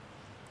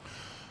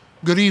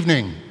Good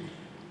evening.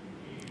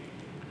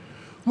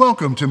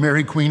 Welcome to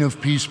Mary Queen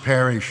of Peace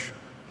Parish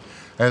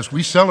as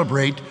we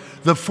celebrate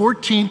the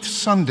 14th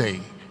Sunday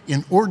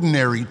in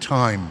Ordinary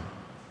Time.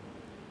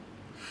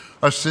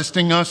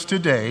 Assisting us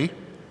today,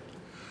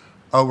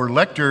 our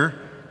lector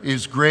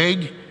is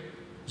Greg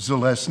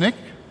Zalesnik.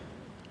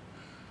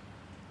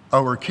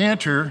 Our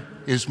cantor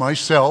is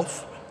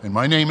myself, and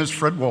my name is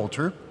Fred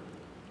Walter.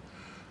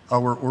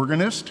 Our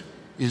organist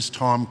is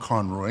Tom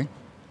Conroy.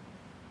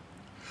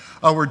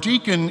 Our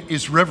deacon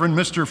is Reverend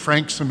Mr.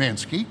 Frank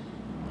Szymanski,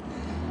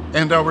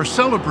 and our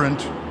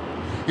celebrant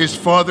is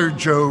Father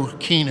Joe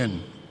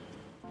Keenan.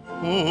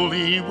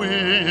 Holy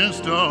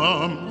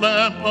wisdom,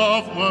 lamp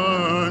of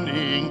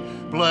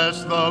learning,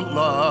 bless the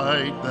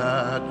light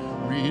that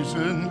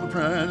reason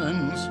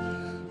brings.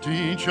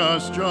 Teach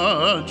us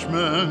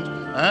judgment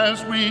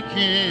as we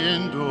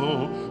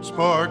kindle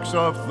sparks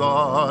of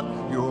thought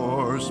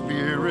your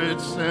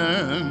Spirit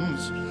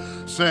sends.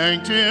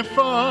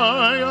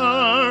 Sanctify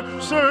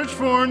our search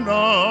for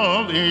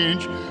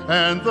knowledge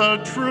and the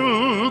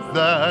truth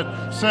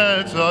that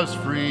sets us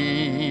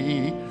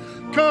free.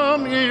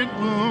 Come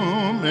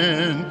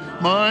illumine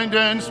mind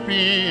and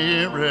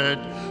spirit,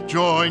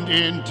 joined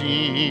in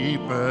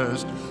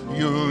deepest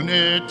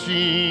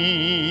unity.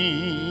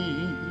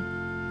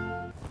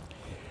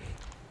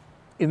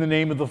 In the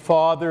name of the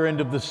Father, and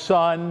of the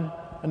Son,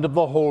 and of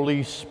the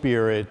Holy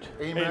Spirit.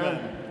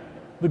 Amen.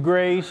 The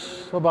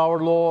grace of our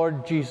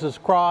Lord Jesus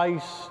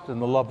Christ,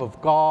 and the love of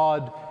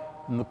God,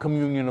 and the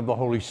communion of the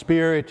Holy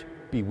Spirit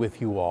be with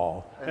you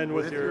all. And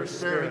with your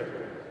spirit.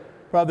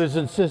 Brothers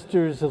and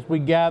sisters, as we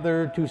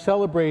gather to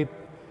celebrate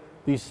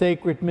these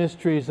sacred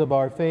mysteries of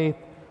our faith,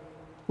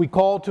 we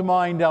call to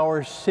mind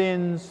our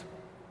sins,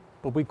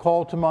 but we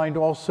call to mind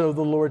also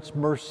the Lord's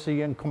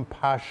mercy and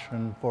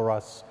compassion for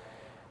us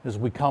as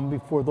we come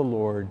before the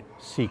Lord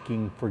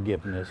seeking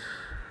forgiveness.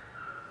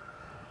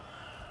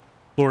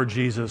 Lord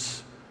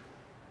Jesus,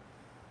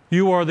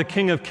 you are the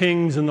King of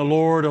Kings and the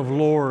Lord of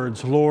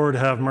Lords. Lord,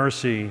 have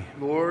mercy.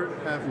 Lord,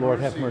 have mercy. Lord,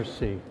 have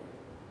mercy.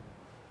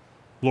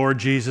 Lord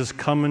Jesus,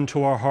 come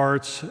into our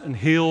hearts and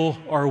heal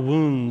our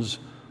wounds,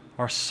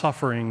 our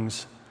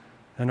sufferings,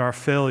 and our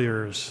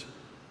failures.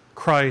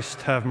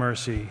 Christ, have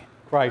mercy.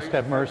 Christ,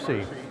 have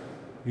mercy.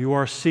 You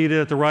are seated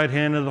at the right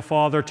hand of the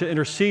Father to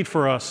intercede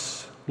for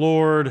us.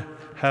 Lord,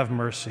 have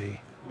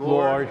mercy.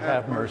 Lord,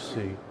 have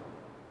mercy.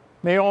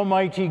 May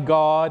Almighty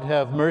God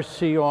have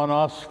mercy on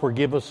us,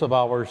 forgive us of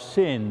our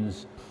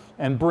sins,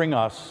 and bring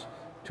us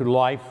to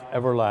life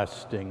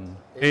everlasting.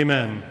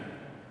 Amen.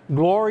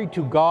 Glory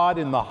to God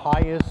in the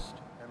highest,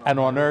 and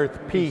on earth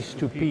peace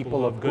to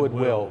people of good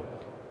will.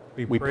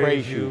 We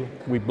praise you,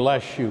 we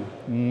bless you,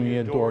 and we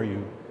adore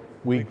you.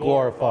 We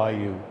glorify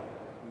you.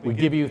 We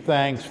give you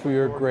thanks for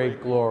your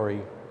great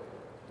glory.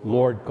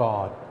 Lord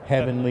God,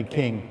 heavenly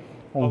King,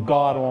 O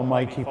God,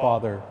 Almighty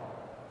Father,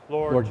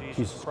 Lord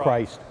Jesus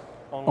Christ,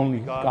 only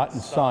begotten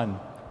Son,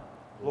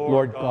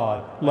 Lord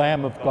God,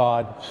 Lamb of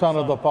God, Son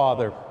of the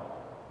Father,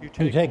 you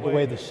take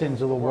away the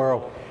sins of the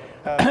world.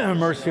 Have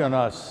mercy on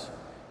us.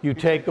 You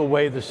take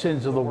away the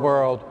sins of the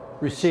world.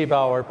 Receive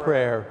our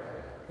prayer.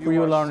 For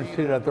you alone are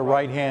seated at the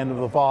right hand of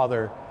the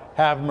Father.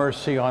 Have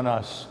mercy on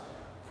us.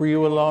 For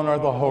you alone are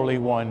the Holy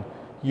One.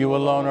 You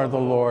alone are the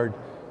Lord.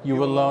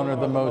 You alone are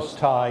the Most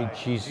High,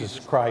 Jesus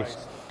Christ,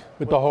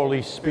 with the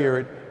Holy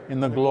Spirit, in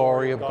the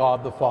glory of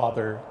God the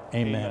Father.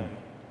 Amen.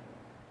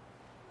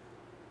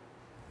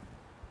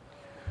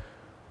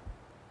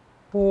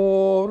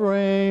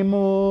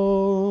 Oremus.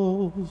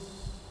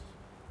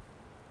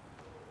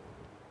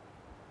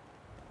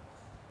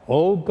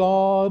 O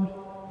God,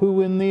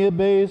 who in the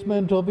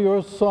abasement of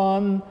your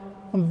Son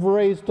have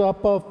raised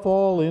up a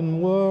fallen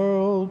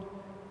world,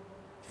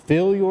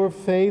 fill your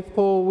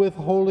faithful with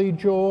holy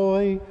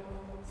joy,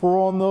 for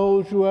on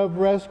those you have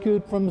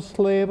rescued from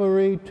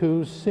slavery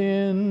to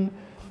sin,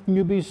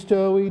 you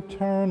bestow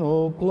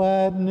eternal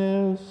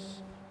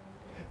gladness.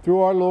 Through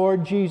our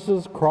Lord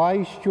Jesus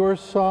Christ, your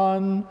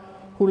Son,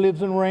 who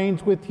lives and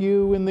reigns with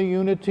you in the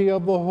unity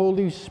of the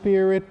Holy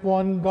Spirit,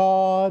 one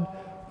God,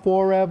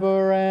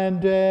 forever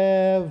and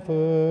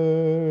ever.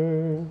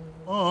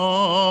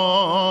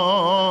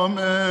 Amen.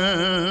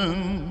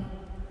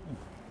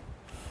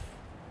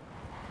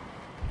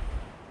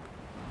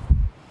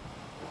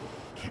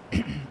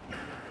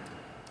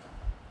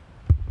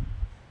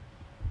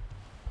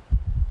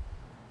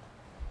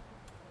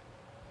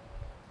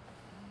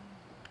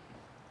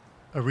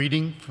 A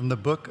reading from the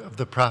book of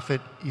the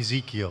prophet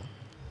Ezekiel.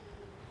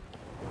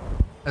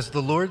 As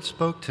the Lord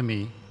spoke to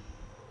me,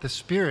 the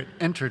Spirit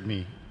entered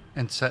me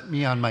and set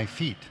me on my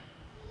feet.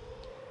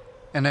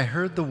 And I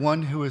heard the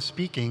one who was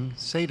speaking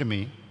say to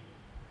me,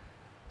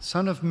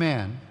 Son of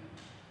man,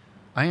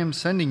 I am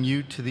sending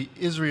you to the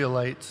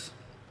Israelites,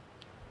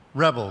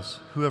 rebels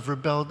who have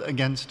rebelled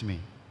against me.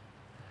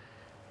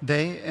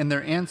 They and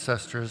their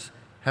ancestors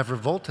have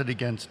revolted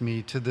against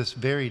me to this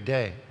very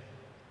day.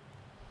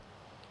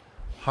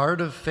 Hard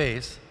of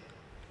face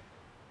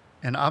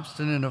and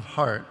obstinate of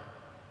heart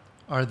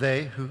are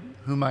they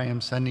whom I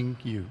am sending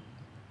you.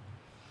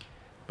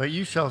 But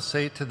you shall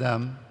say to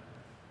them,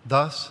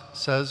 Thus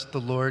says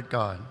the Lord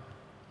God.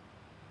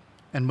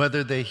 And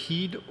whether they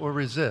heed or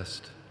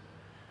resist,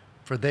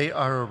 for they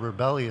are a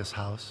rebellious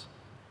house,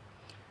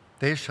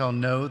 they shall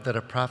know that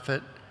a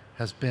prophet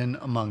has been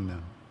among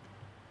them.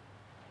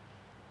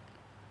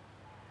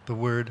 The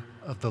word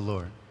of the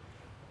Lord.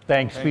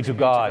 Thanks be to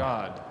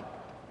God.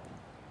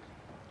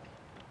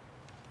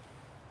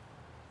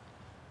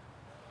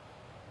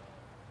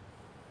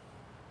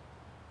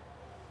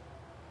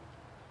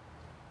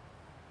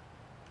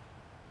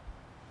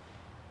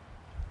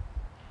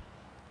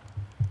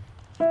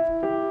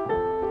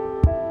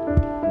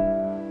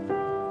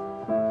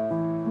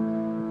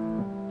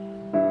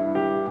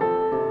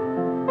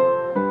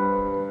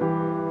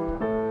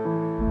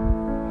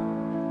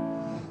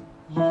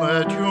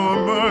 Let your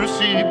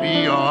mercy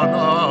be on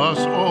us,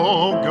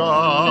 O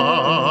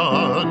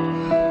God,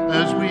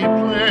 as we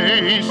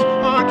place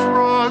our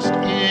trust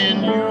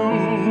in you.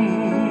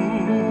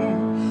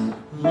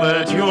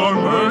 Let your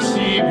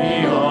mercy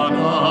be on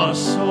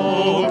us,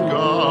 O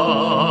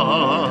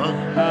God,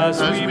 as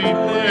we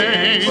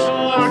place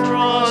our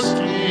trust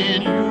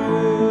in you.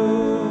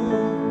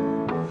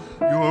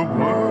 Your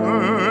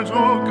words,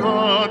 O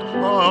God,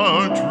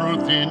 are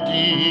truth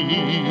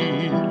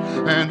indeed,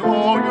 and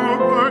all your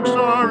works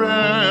are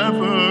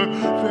ever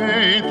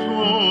faithful.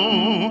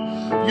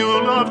 You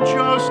love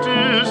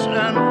justice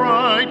and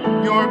right,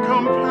 your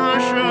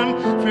compassion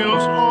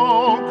fills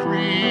all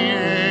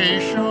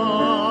creation.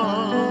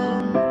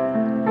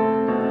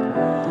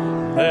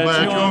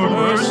 Let your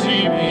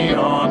mercy be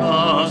on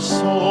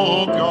us,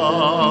 O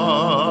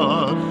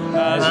God,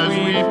 as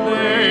we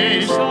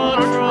place our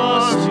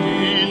trust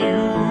in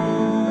you.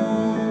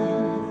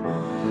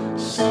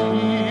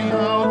 See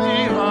how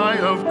the eye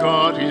of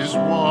God is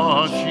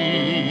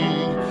watching,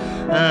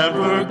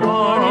 ever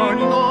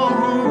guarding all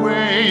who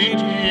wait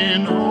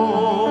in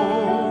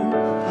hope,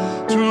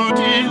 to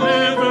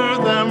deliver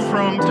them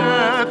from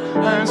death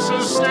and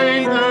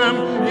sustain them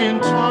in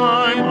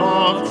time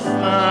of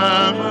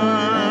famine.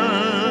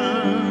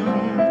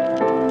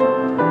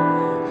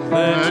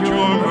 Let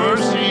your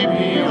mercy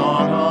be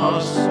on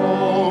us,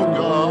 O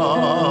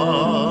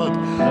God,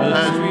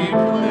 as we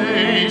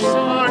place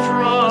our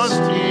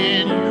trust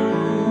in you.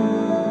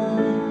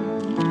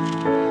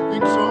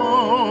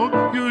 Exalt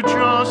you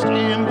just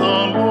in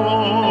the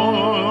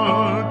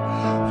Lord,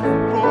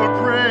 for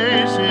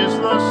praise is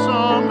the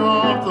song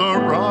of the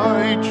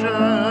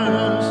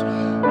righteous.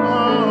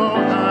 How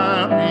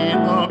happy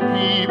the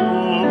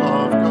people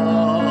of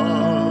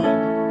God,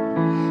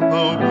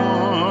 the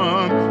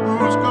one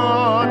whose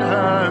God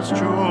has chosen.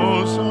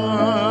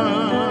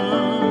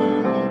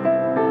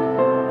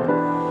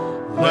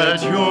 Let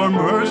your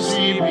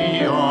mercy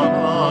be on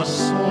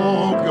us,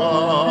 O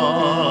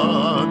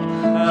God,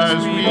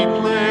 as we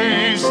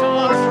place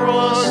our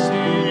trust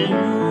in you.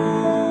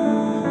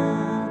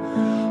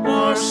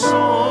 Our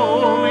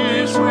soul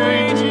is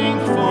waiting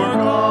for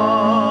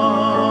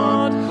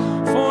God,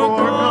 for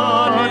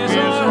God is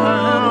our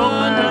help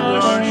and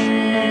our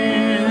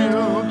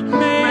shield.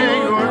 May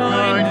your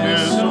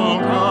kindness, O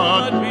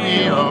God,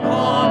 be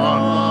upon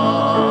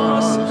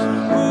us,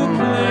 who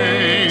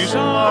place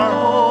our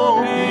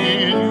hope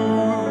in you.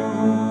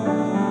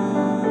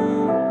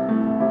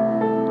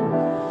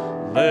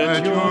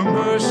 Let your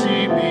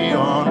mercy be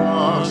on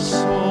us,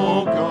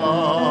 O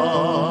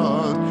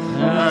God,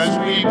 as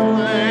we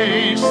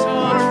place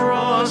our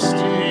trust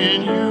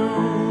in you.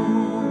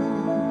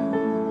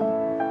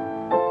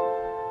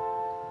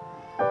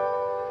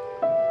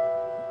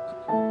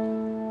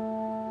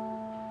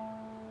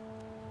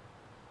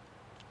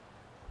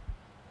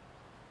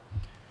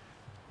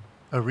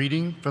 A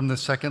reading from the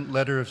second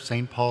letter of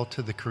St. Paul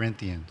to the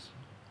Corinthians.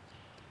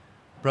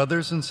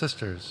 Brothers and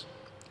sisters,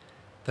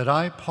 that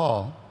I,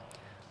 Paul,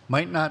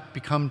 might not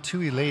become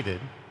too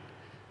elated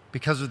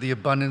because of the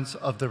abundance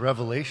of the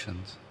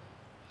revelations,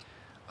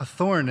 a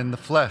thorn in the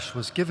flesh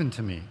was given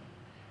to me,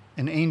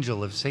 an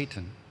angel of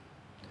Satan,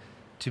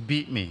 to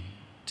beat me,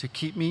 to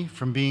keep me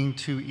from being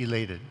too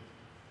elated.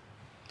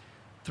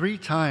 3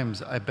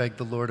 times I begged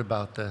the Lord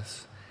about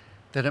this,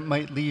 that it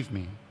might leave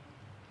me.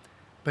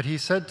 But he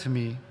said to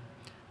me,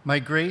 my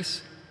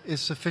grace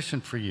is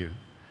sufficient for you,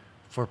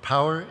 for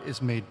power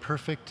is made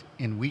perfect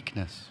in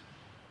weakness.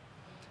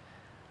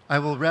 I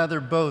will rather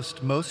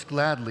boast most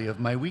gladly of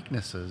my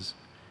weaknesses,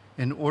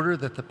 in order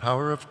that the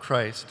power of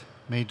Christ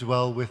may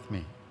dwell with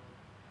me.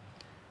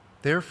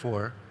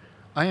 Therefore,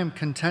 I am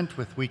content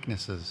with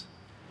weaknesses,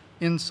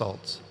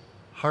 insults,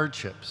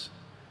 hardships,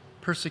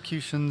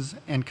 persecutions,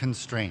 and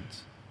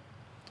constraints.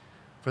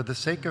 For the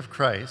sake of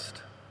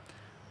Christ,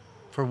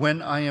 for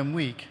when I am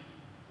weak,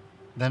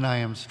 then I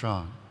am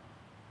strong.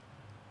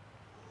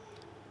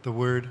 The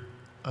word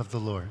of the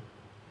Lord.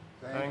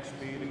 Thanks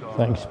be to God.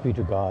 Thanks be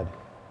to God.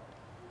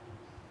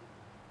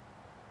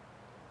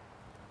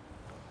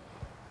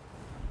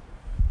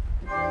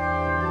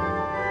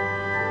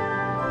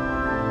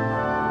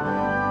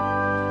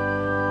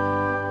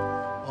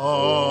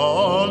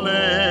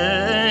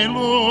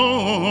 Alleluia,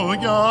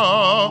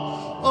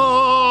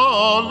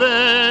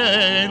 alleluia,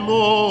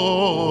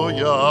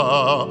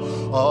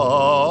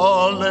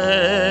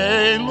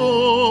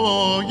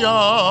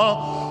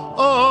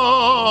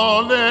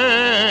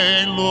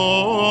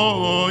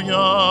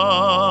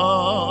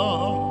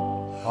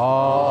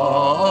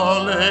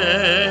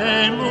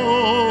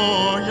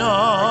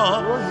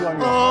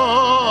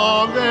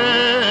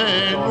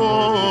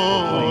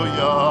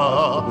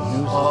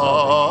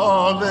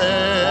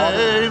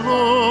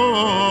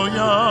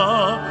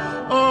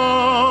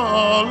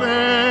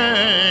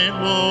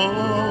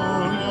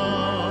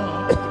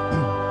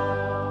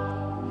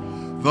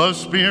 The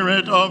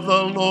Spirit of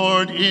the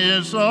Lord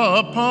is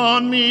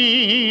upon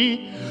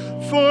me,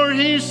 for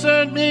he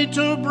sent me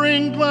to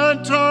bring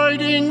glad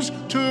tidings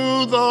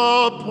to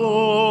the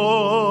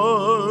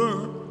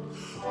poor.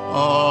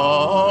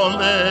 Alleluia,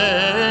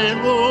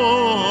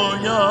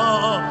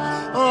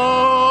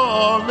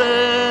 alleluia,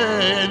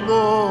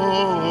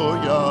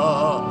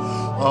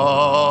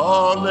 alleluia,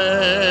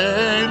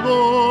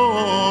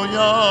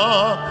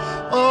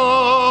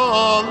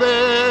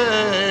 alleluia.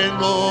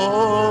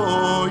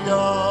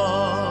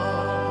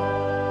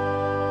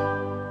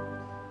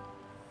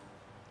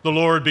 The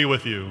Lord be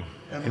with you.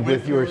 And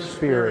with your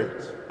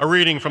spirit. A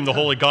reading from the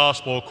Holy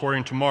Gospel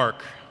according to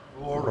Mark.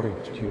 Glory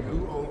to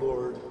you, O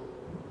Lord.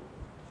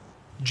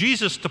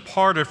 Jesus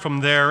departed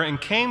from there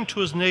and came to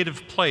his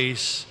native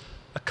place,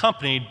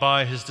 accompanied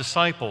by his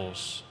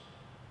disciples.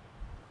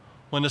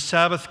 When the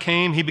Sabbath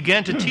came, he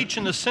began to teach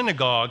in the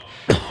synagogue,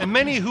 and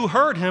many who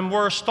heard him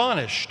were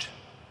astonished.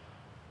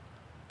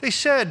 They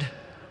said,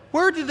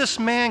 "Where did this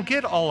man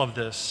get all of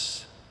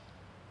this?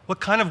 What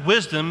kind of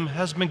wisdom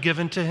has been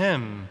given to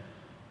him?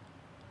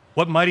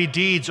 What mighty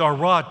deeds are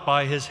wrought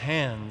by his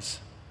hands?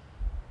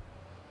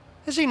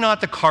 Is he not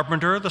the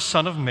carpenter, the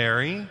son of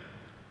Mary,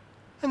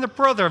 and the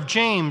brother of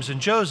James and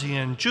Joses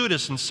and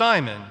Judas and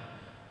Simon?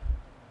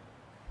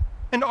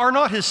 And are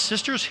not his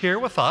sisters here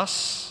with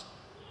us?"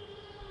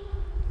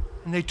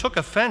 And they took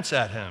offense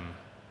at him.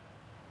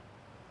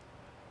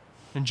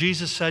 And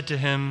Jesus said to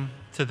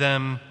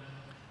them,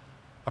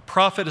 "A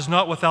prophet is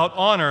not without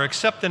honor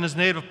except in his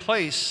native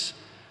place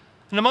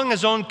and among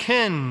his own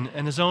kin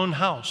and his own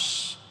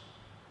house."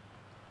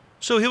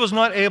 So he was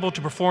not able to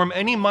perform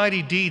any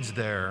mighty deeds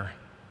there,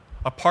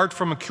 apart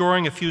from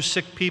curing a few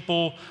sick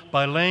people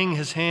by laying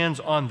his hands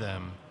on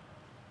them.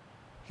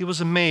 He was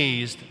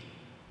amazed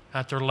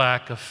at their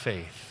lack of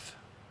faith.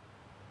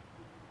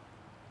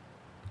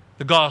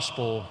 The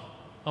Gospel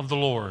of the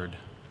Lord.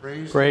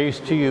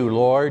 Praise to you,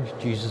 Lord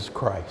Jesus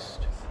Christ.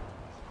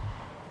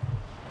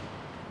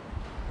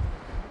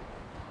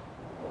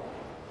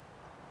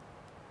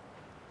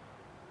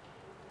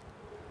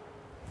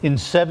 In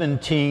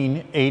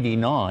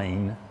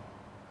 1789,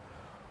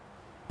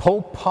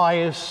 Pope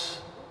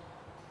Pius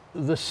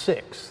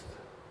VI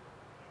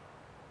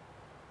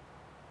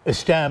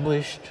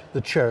established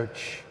the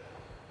church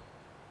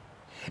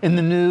in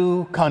the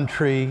new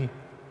country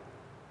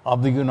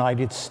of the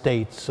United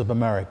States of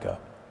America.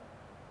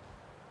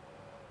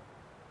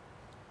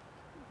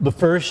 The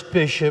first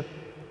bishop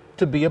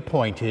to be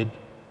appointed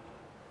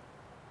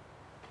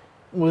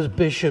was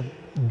Bishop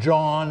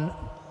John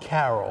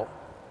Carroll,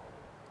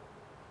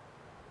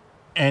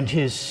 and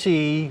his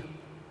see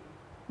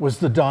was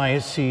the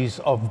Diocese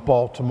of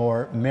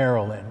Baltimore,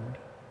 Maryland.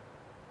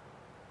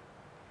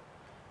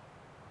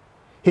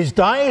 His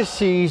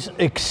diocese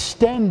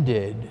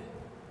extended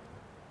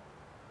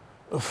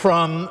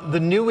from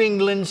the New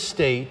England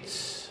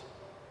states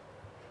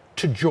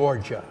to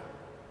Georgia.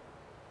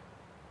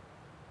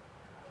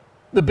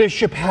 The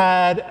bishop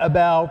had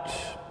about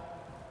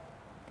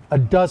a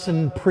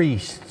dozen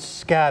priests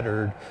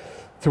scattered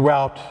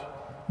throughout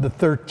the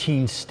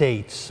 13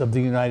 states of the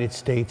United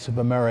States of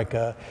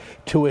America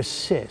to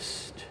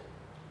assist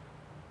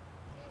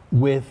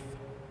with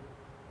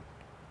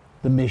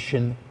the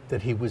mission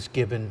that he was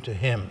given to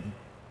him.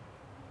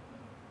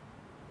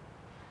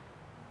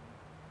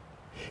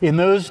 In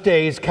those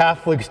days,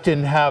 Catholics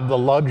didn't have the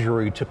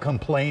luxury to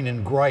complain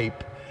and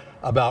gripe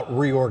about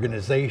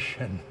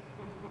reorganization.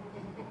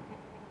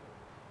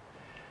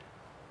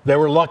 They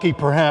were lucky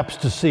perhaps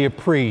to see a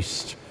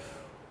priest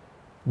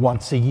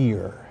once a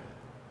year.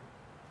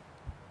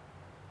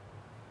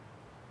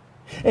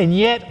 And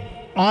yet,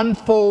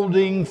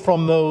 unfolding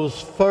from those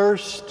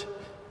first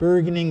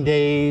beginning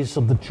days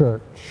of the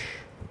church,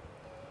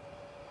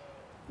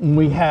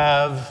 we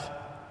have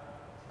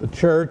the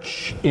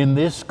church in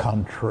this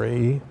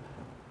country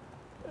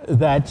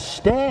that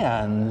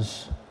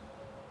stands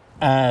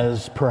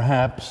as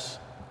perhaps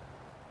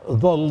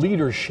the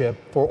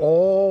leadership for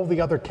all the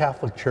other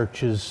Catholic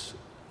churches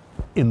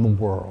in the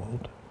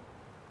world.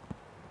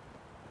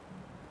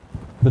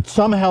 But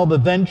somehow the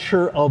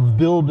venture of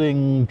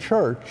building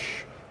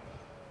church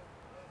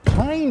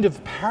kind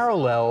of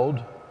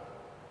paralleled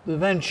the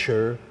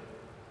venture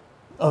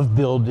of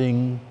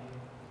building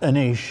a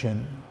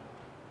nation.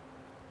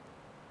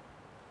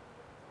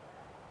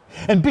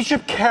 And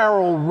Bishop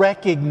Carroll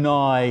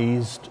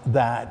recognized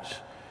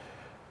that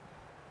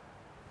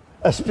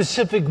a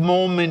specific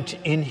moment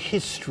in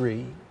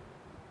history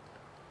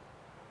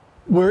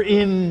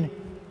wherein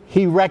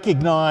he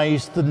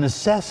recognized the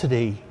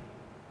necessity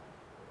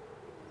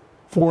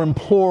for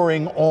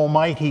imploring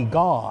Almighty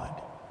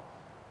God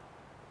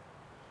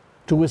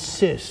to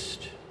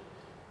assist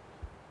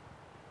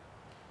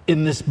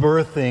in this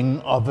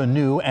birthing of a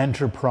new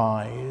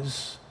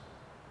enterprise.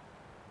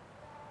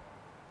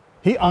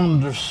 He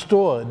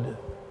understood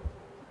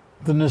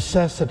the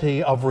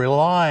necessity of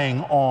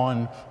relying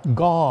on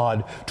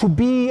God to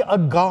be a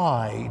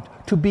guide,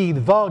 to be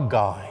the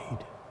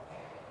guide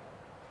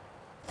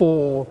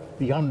for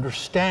the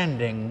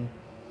understanding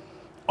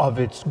of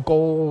its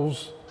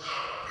goals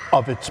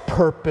of its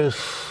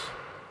purpose,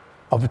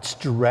 of its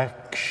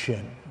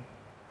direction.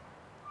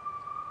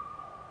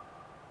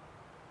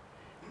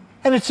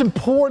 And it's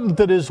important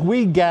that as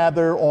we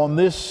gather on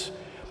this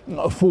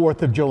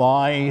 4th of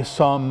July,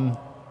 some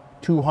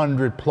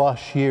 200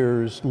 plus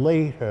years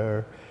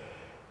later,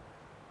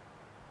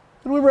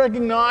 that we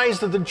recognize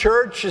that the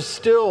church is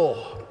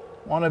still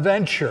on a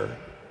venture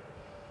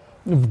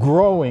of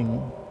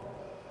growing,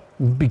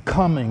 of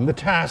becoming. The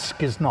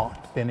task is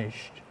not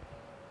finished.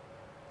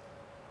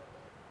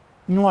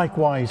 And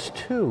likewise,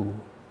 too,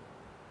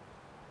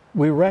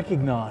 we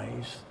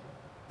recognize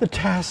the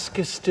task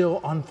is still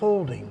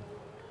unfolding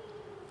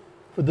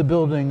for the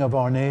building of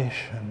our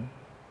nation.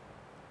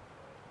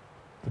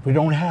 That we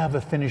don't have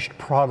a finished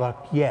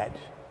product yet,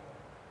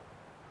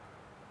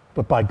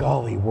 but by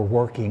golly, we're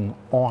working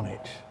on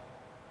it.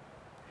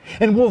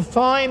 And we'll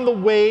find the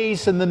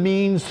ways and the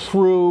means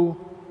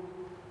through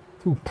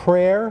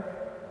prayer,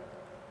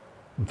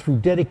 and through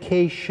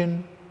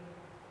dedication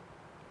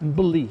and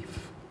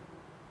belief,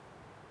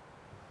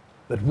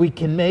 that we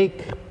can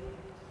make,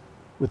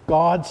 with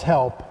God's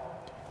help,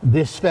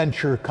 this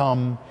venture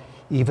come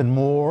even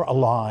more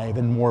alive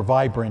and more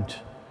vibrant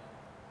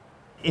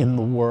in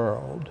the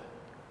world.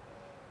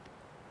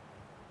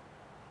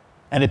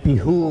 And it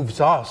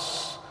behooves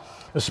us,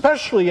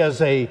 especially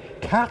as a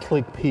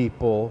Catholic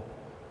people,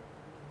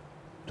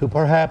 to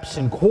perhaps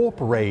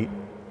incorporate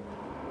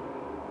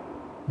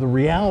the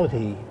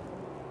reality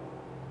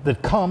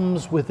that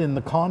comes within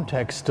the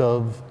context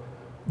of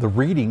the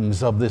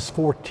readings of this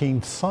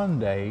 14th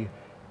Sunday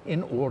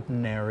in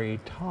ordinary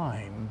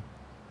time.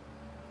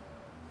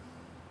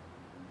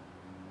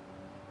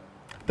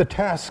 The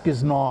task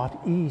is not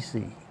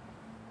easy.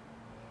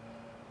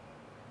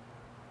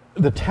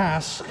 The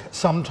task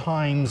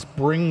sometimes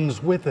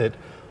brings with it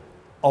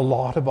a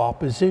lot of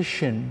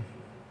opposition.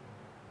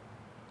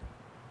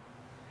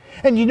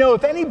 And you know,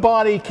 if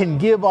anybody can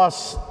give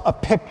us a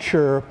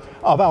picture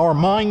of our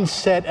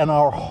mindset and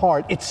our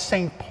heart, it's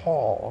St.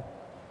 Paul.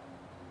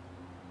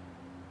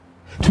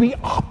 To be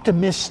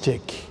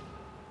optimistic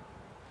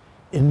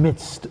in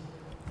midst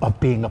of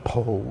being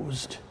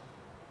opposed.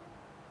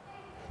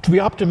 To be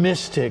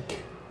optimistic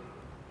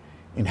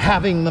in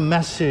having the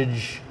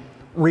message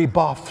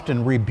rebuffed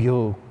and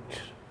rebuked.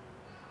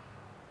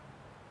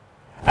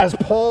 As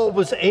Paul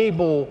was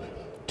able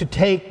to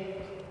take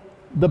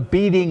the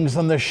beatings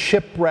and the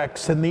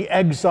shipwrecks and the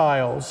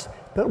exiles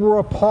that were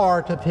a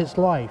part of his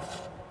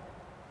life,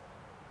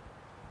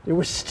 there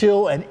was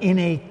still an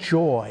innate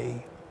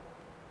joy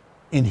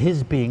in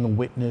his being a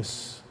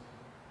witness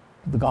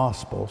of the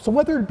gospel. So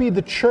whether it be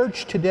the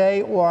church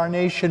today or our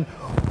nation,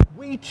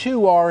 we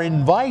too are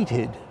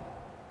invited.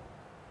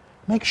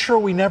 Make sure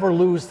we never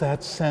lose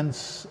that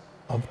sense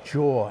of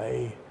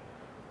joy,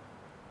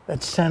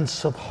 that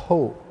sense of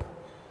hope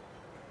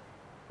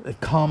that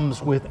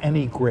comes with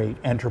any great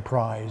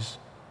enterprise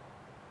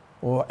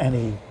or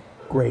any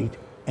great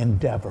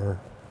endeavor.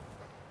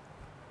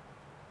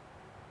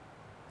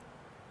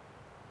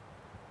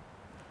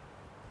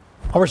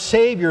 Our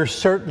Savior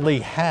certainly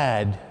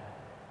had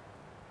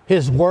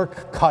his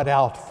work cut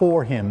out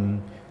for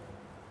him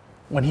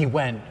when he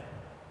went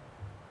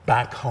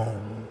back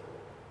home.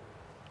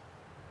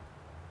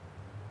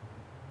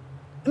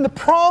 And the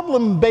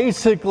problem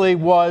basically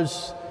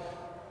was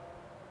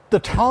the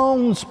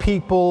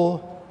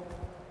townspeople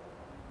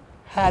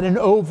had an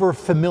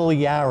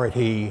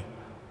over-familiarity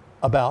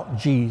about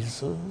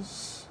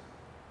Jesus.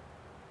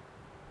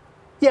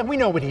 Yeah, we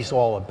know what he's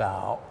all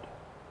about.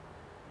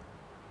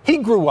 He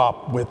grew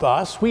up with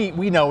us. We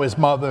know his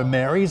mother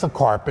Mary. He's a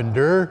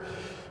carpenter.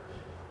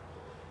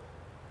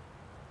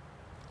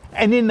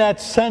 And in that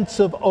sense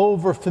of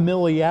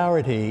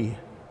over-familiarity,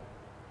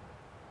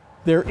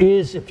 there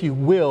is, if you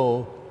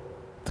will,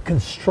 the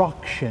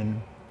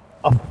construction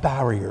of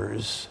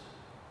barriers.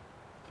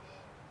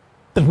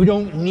 That we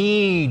don't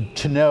need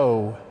to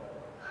know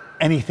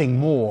anything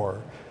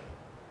more.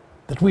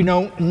 That we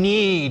don't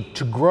need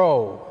to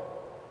grow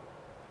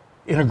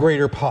in a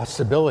greater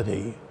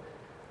possibility.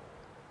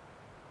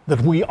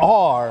 That we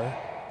are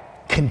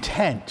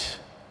content,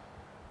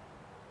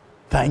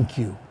 thank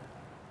you,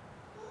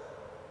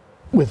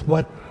 with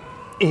what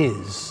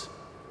is.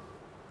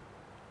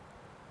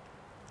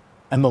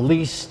 And the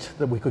least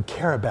that we could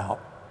care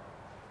about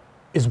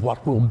is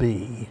what will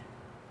be.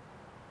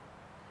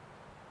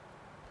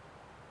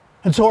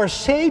 And so our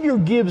Savior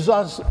gives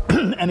us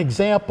an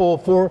example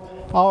for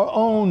our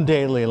own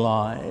daily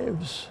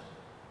lives,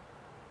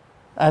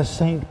 as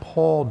St.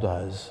 Paul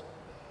does,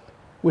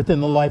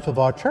 within the life of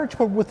our church,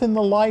 but within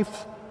the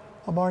life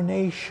of our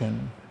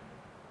nation.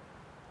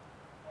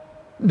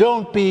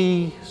 Don't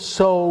be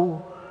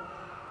so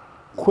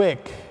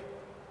quick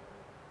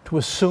to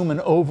assume an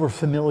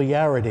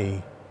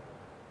over-familiarity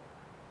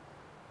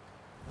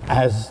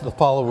as the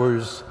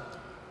followers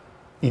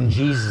in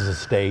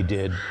Jesus' day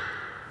did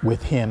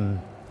with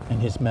him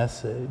and his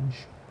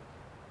message.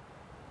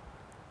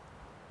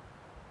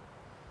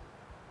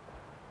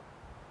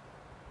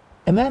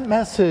 And that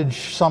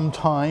message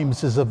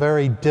sometimes is a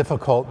very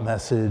difficult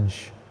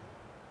message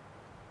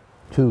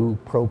to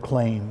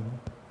proclaim.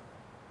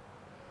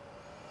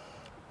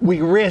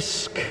 We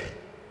risk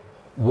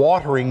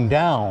watering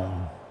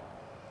down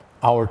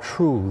our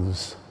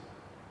truths,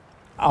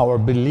 our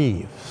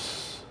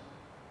beliefs.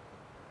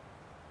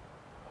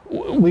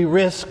 We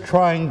risk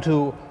trying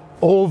to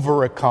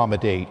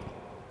over-accommodate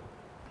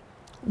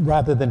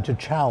rather than to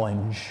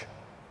challenge.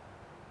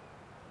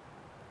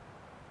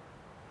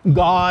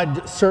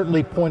 God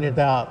certainly pointed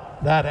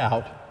that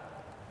out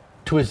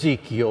to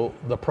Ezekiel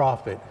the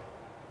prophet.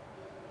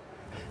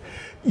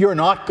 You're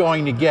not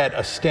going to get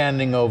a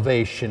standing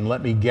ovation,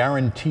 let me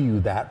guarantee you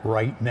that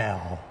right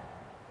now.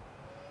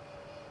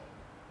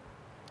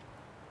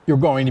 You're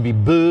going to be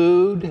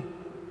booed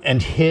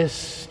and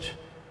hissed,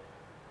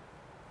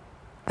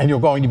 and you're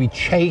going to be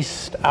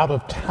chased out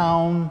of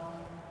town.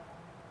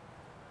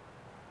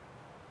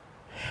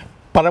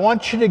 But I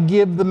want you to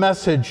give the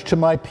message to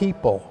my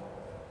people,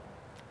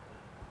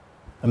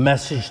 a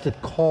message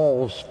that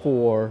calls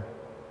for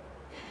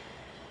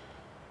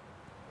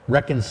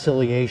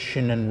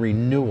reconciliation and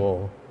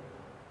renewal,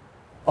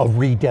 of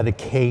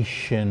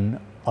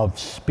rededication of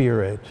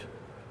spirit,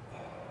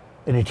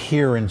 and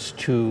adherence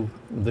to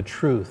the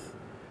truth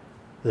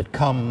that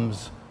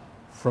comes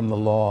from the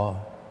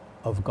law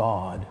of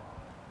God.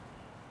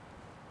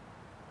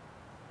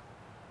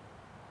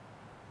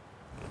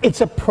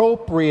 It's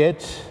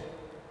appropriate,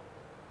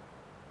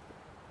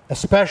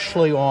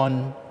 especially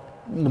on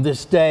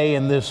this day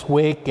and this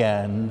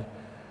weekend,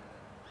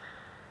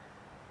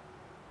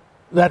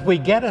 that we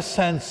get a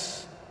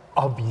sense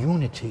of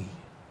unity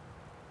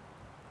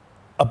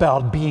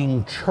about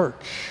being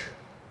church,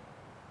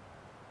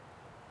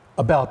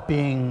 about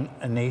being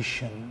a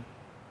nation.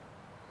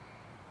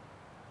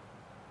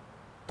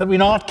 That we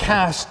not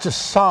cast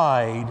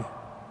aside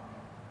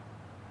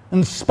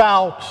and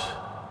spout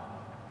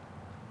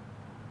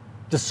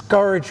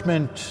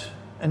discouragement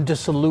and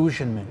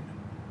disillusionment.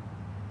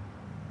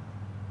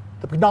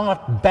 That we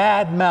not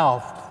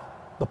badmouth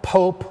the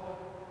Pope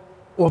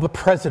or the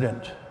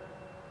President.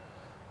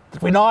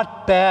 That we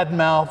not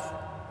badmouth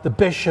the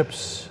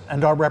bishops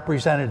and our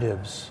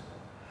representatives,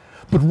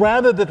 but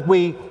rather that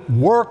we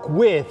work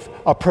with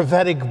a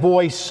prophetic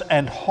voice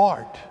and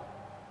heart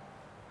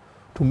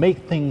to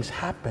make things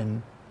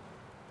happen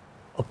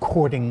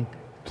according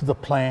to the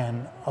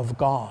plan of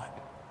God.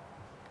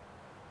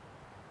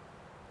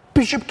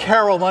 Bishop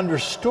Carroll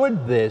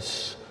understood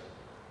this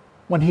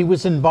when he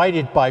was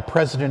invited by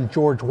President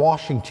George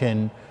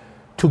Washington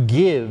to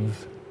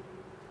give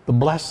the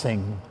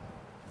blessing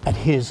at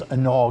his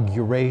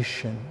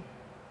inauguration.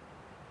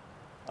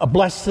 A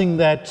blessing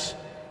that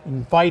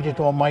invited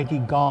Almighty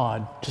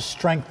God to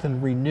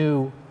strengthen,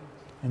 renew,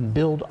 and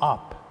build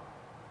up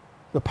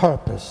the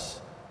purpose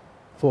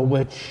for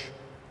which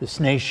this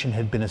nation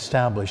had been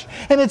established.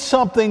 And it's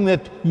something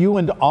that you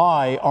and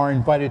I are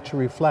invited to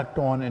reflect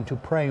on and to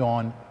pray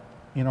on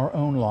in our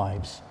own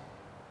lives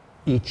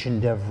each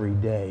and every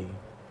day.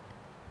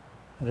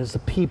 And as the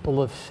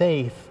people of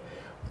faith,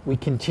 we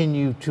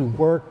continue to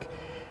work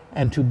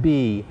and to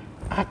be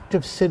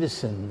active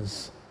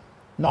citizens,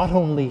 not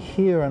only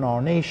here in our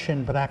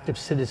nation, but active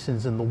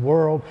citizens in the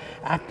world,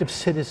 active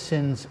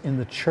citizens in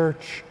the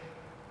church,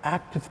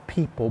 active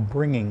people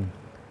bringing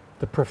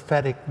the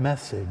prophetic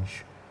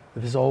message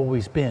that has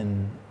always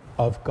been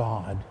of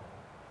God.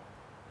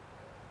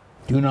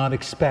 Do not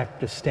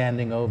expect a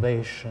standing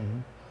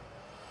ovation.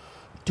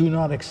 Do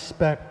not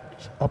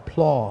expect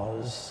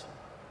applause.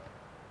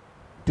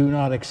 Do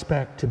not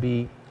expect to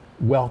be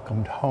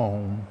welcomed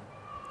home.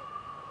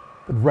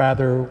 But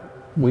rather,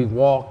 we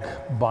walk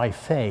by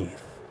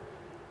faith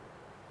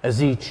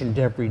as each and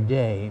every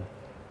day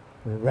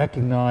we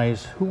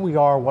recognize who we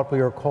are, what we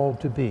are called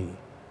to be,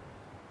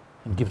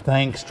 and give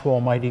thanks to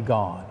Almighty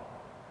God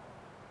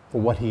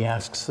for what He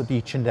asks of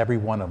each and every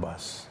one of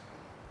us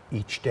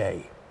each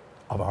day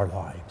of our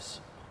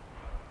lives.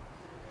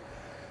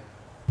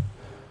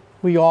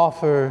 We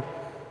offer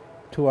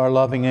to our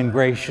loving and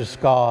gracious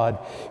God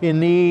in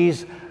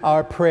these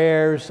our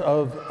prayers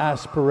of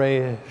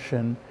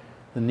aspiration,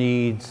 the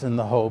needs and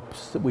the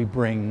hopes that we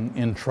bring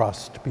in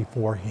trust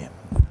before Him.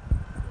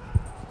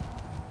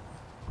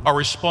 Our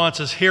response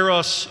is, "Hear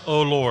us,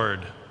 O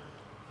Lord."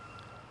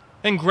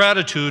 In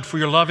gratitude for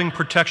your loving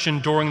protection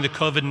during the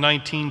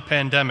COVID-19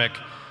 pandemic,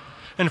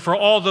 and for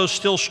all those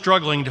still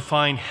struggling to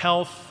find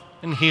health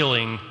and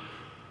healing,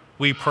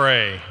 we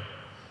pray.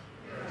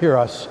 Hear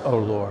us, O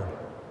Lord.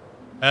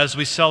 As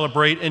we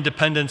celebrate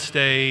Independence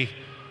Day,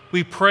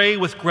 we pray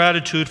with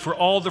gratitude for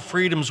all the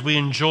freedoms we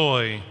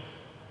enjoy,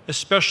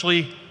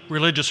 especially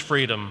religious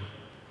freedom,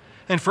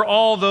 and for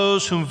all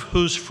those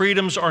whose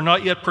freedoms are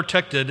not yet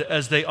protected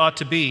as they ought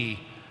to be.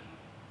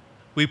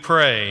 We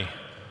pray.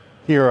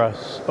 Hear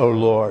us, O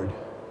Lord.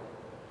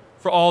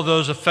 For all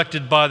those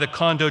affected by the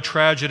condo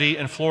tragedy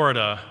in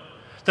Florida,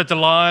 that the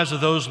lives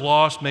of those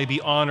lost may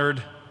be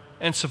honored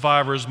and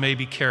survivors may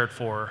be cared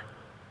for.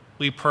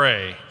 We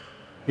pray.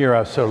 Hear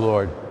us, O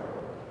Lord.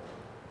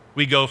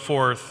 We go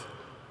forth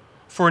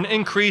for an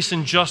increase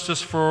in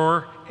justice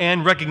for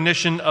and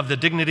recognition of the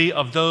dignity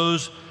of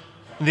those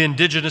in the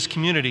indigenous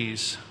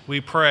communities.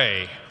 We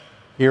pray.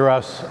 Hear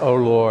us, O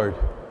Lord.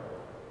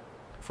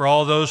 For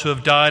all those who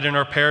have died in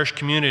our parish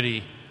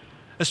community,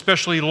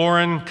 especially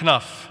Lauren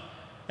Knuff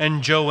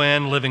and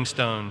Joanne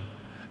Livingstone,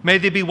 may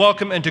they be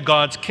welcome into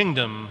God's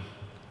kingdom.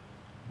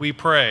 We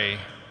pray.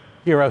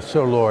 Hear us,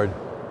 O Lord.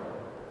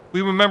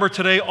 We remember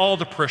today all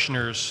the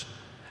parishioners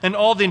and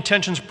all the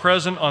intentions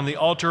present on the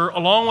altar,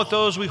 along with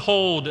those we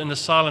hold in the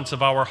silence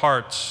of our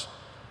hearts.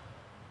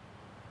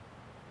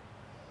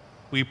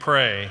 We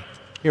pray.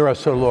 Hear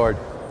us, O Lord.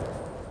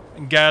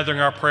 In gathering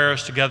our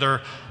prayers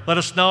together, let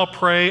us now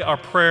pray our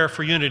prayer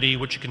for unity,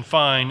 which you can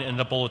find in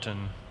the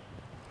bulletin.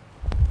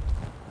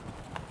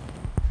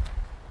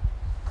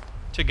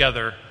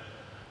 Together,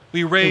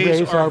 we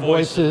raise our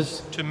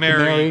voices to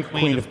Mary,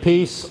 Queen of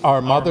Peace,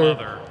 our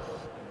Mother,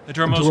 and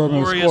to our most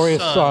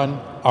glorious Son,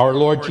 our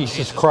Lord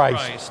Jesus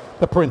Christ,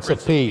 the Prince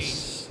of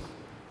Peace.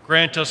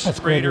 Grant us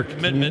greater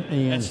commitment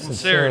and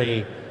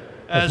sincerity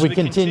as we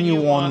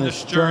continue on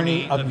this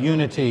journey of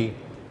unity.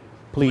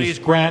 Please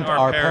grant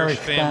our parish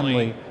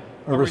family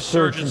a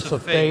resurgence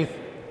of faith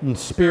and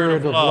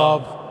spirit of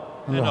love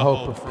and the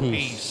hope of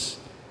peace.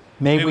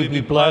 May we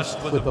be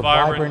blessed with a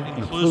vibrant,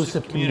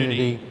 inclusive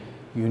community,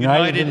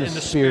 united in the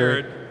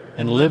Spirit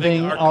and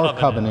living our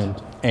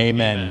covenant.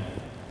 Amen.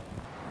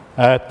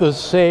 At the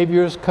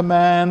Savior's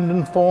command,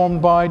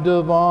 informed by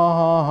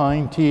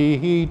divine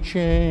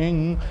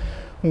teaching,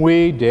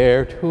 we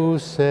dare to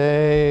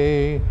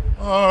say,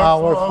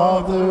 Our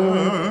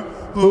Father,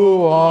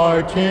 who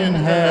art in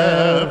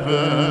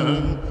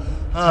heaven,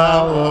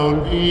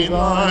 hallowed be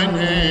thy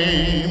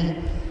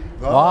name.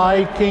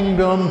 Thy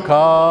kingdom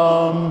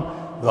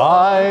come,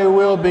 thy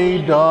will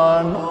be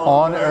done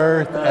on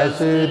earth as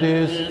it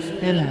is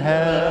in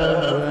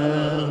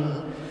heaven.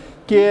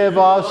 Give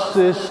us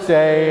this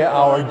day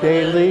our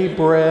daily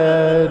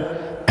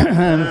bread,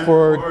 and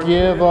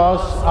forgive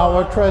us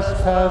our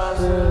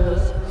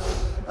trespasses,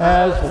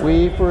 as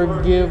we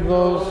forgive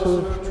those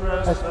who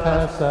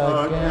trespass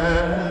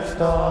against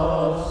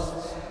us.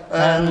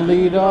 And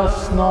lead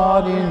us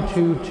not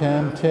into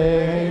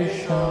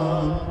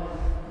temptation,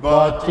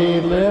 but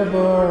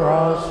deliver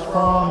us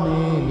from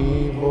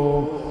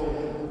evil.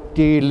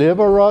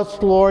 Deliver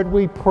us, Lord,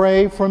 we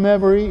pray, from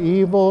every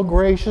evil.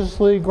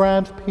 Graciously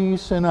grant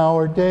peace in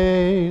our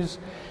days,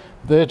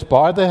 that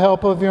by the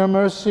help of your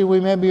mercy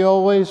we may be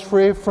always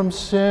free from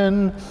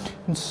sin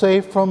and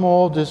safe from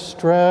all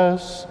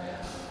distress,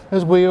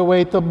 as we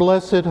await the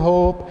blessed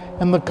hope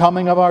and the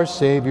coming of our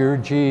Savior,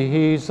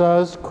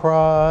 Jesus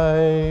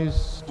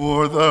Christ.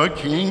 For the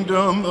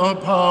kingdom, the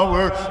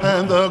power,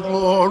 and the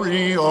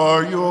glory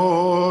are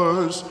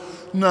yours,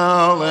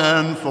 now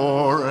and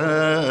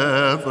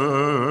forever.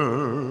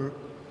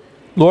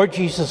 Lord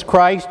Jesus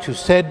Christ, who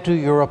said to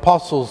your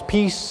apostles,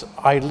 Peace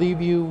I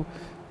leave you,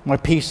 my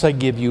peace I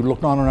give you,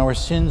 look not on our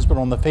sins, but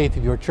on the faith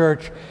of your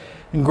church,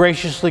 and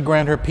graciously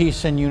grant her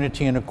peace and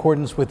unity in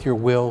accordance with your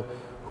will,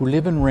 who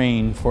live and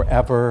reign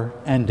forever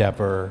and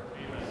ever.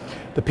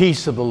 Amen. The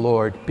peace of the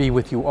Lord be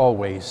with you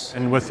always.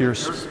 And with your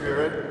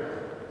spirit.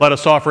 Let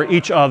us offer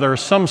each other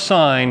some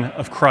sign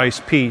of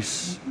Christ's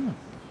peace.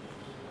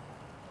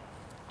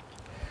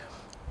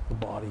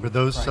 For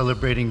those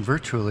celebrating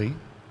virtually,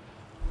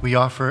 we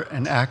offer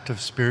an act of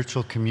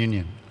spiritual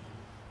communion.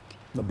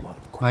 The blood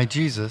of Christ. My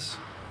Jesus,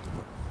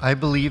 I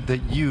believe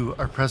that you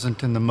are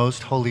present in the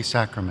most holy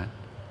sacrament.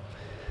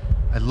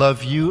 I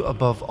love you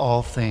above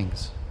all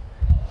things,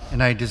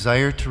 and I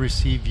desire to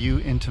receive you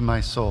into my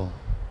soul.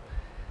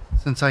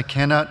 Since I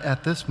cannot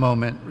at this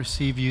moment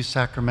receive you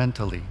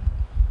sacramentally,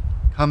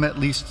 come at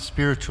least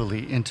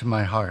spiritually into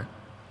my heart.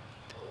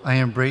 I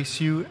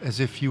embrace you as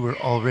if you were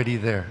already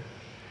there,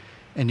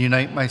 and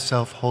unite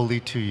myself wholly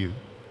to you.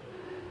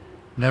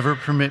 Never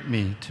permit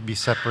me to be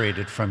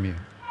separated from you.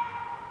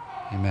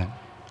 Amen.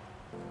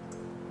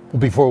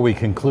 Before we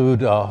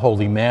conclude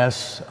Holy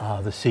Mass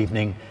this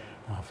evening,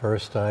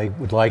 first I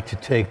would like to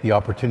take the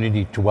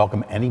opportunity to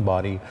welcome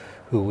anybody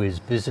who is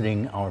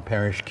visiting our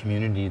parish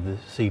community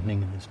this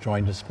evening and has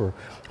joined us for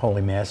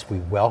Holy Mass. We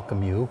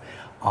welcome you.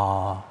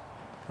 On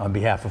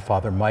behalf of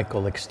Father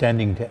Michael,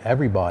 extending to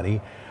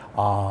everybody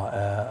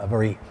a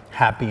very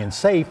happy and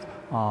safe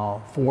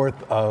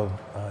 4th of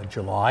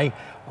July,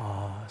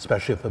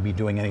 especially if they'll be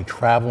doing any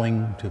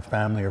traveling to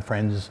family or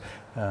friends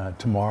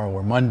tomorrow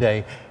or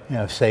Monday.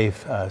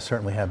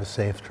 Certainly have a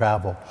safe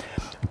travel.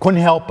 I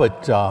couldn't help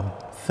but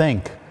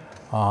think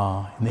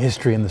in the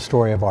history and the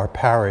story of our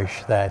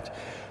parish that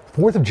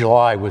 4th of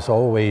July was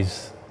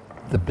always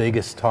the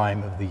biggest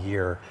time of the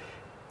year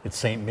at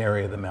St.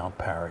 Mary of the Mount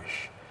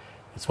Parish.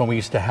 It's when we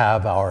used to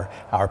have our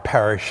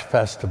parish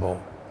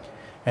festival.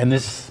 And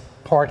these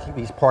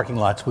parking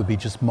lots would be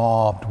just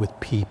mobbed with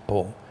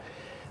people.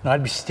 And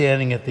I'd be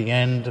standing at the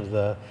end of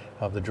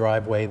the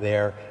driveway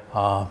there,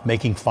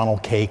 making funnel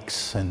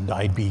cakes, and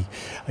I'd be,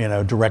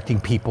 directing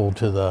people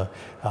to the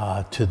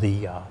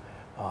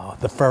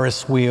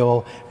Ferris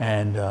wheel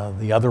and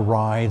the other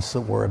rides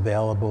that were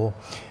available.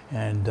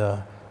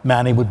 And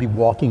Manny would be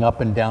walking up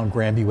and down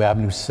Grandview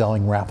Avenue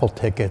selling raffle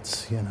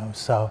tickets,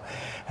 So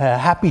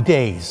happy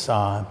days,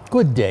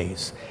 good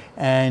days.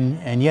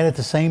 And yet at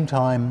the same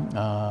time,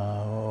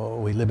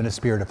 we live in a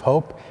spirit of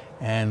hope,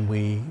 and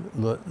we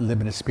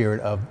live in a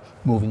spirit of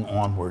moving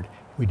onward.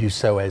 We do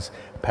so as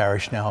a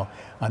parish now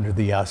under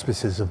the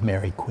auspices of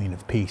Mary, Queen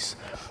of Peace.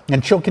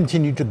 And she'll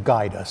continue to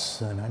guide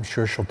us, and I'm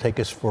sure she'll take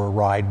us for a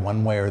ride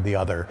one way or the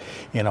other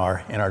in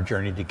our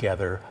journey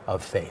together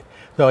of faith.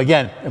 So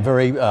again, a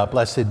very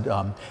blessed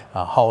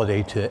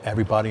holiday to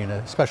everybody, and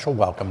a special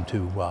welcome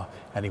to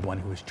anyone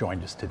who has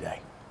joined us today.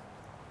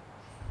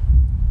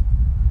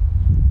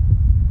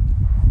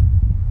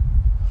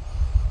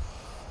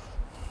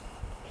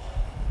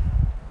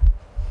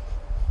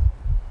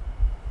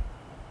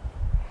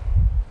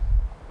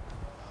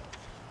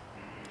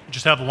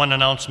 Just have one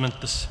announcement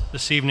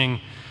this evening.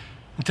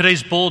 In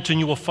today's bulletin,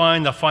 you will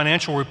find the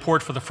financial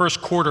report for the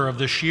first quarter of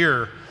this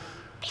year.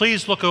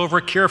 Please look over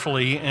it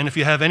carefully, and if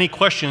you have any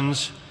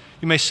questions,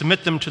 you may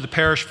submit them to the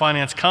Parish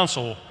Finance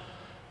Council.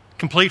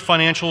 Complete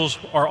financials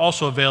are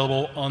also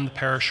available on the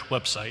parish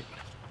website.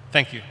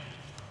 Thank you.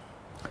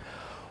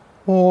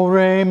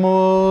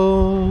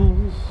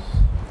 Oremus.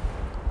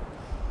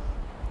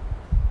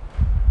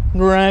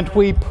 Grant,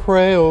 we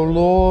pray, O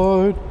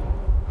Lord,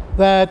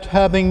 that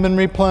having been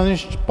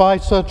replenished by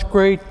such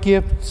great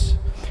gifts,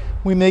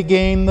 we may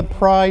gain the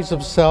prize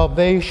of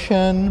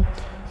salvation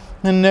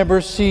and never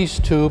cease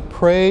to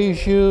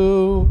praise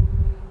you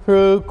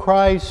through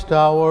Christ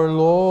our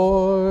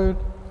Lord.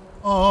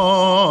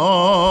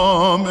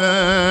 Amen.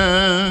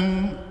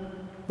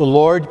 The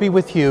Lord be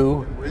with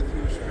you. And with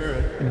your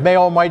spirit. And may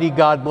Almighty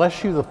God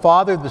bless you, the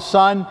Father, the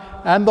Son,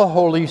 and the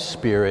Holy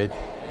Spirit.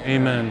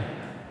 Amen.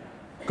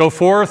 Go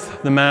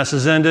forth, the Mass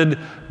is ended.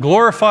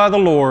 Glorify the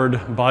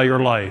Lord by your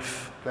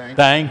life.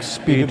 Thanks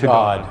be to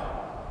God.